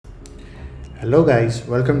Hello guys,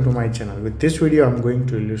 welcome to my channel. With this video I'm going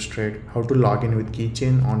to illustrate how to log in with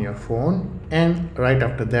Keychain on your phone, and right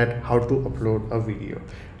after that how to upload a video.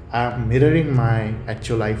 I'm mirroring my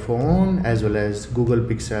actual iPhone as well as Google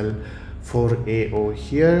Pixel 4a over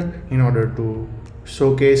here in order to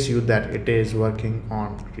showcase you that it is working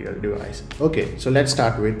on real device. Okay, so let's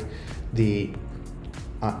start with the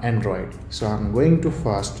Android. So I'm going to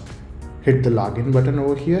first hit the login button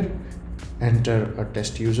over here, enter a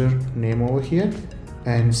test user name over here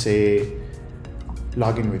and say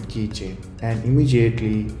login with Keychain, and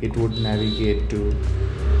immediately it would navigate to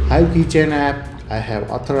Hive Keychain app. I have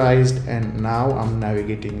authorized and now I'm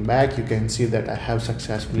navigating back. You can see that I have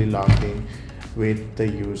successfully logged in with the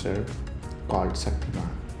user called Saktiman.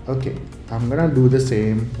 Okay, I'm gonna do the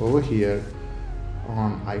same over here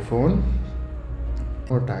on iPhone.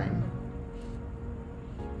 More time.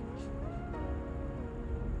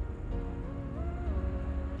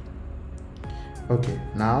 Okay,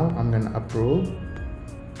 now I'm gonna approve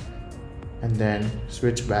and then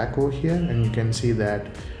switch back over here, and you can see that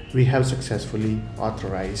we have successfully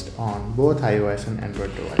authorized on both iOS and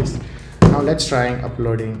Android device. Now let's try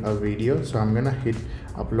uploading a video. So I'm gonna hit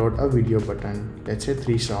upload a video button, let's say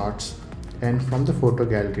 3 shots, and from the photo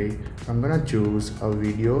gallery I'm gonna choose a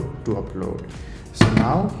video to upload. So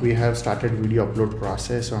now we have started video upload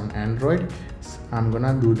process on Android. I'm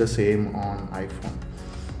gonna do the same on iPhone.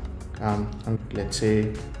 Let's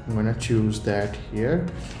say I'm gonna choose that here,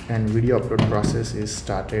 and video upload process is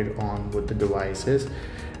started on both the devices,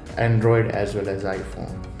 Android as well as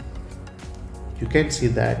iPhone. You can see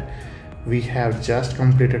that we have just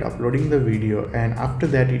completed uploading the video, and after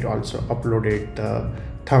that it also uploaded the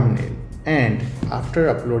thumbnail. And after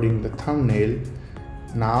uploading the thumbnail,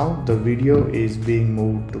 now the video is being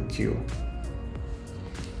moved to queue.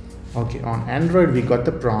 Okay, on Android we got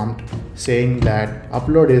the prompt saying that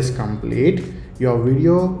upload is complete, your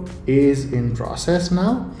video is in process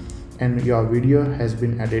now, and your video has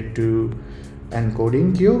been added to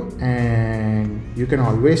encoding queue, and you can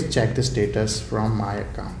always check the status from my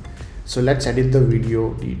account. So let's edit the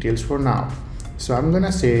video details for now. So I'm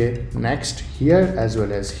gonna say next here as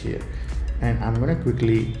well as here, and I'm gonna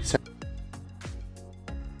quickly set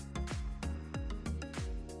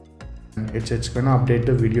it's gonna update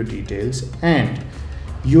the video details, and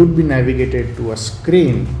you'd be navigated to a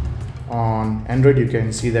screen. On Android you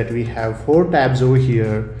can see that we have 4 tabs over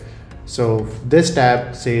here. So this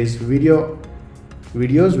tab says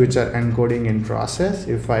videos which are encoding in process.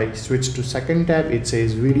 If I switch to second tab, it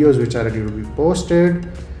says videos which are ready to be posted.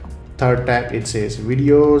 Third tab, it says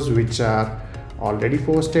videos which are already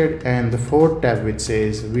posted, and the fourth tab which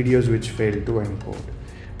says videos which failed to encode.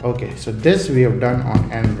 Okay, so this we have done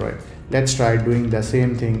on Android. Let's try doing the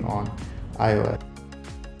same thing on iOS.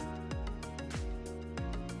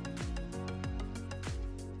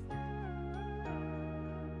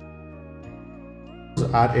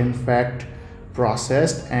 Are in fact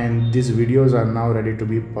processed, and these videos are now ready to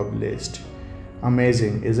be published.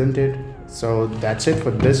 Amazing, isn't it? So that's it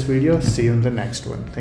for this video. See you in the next one.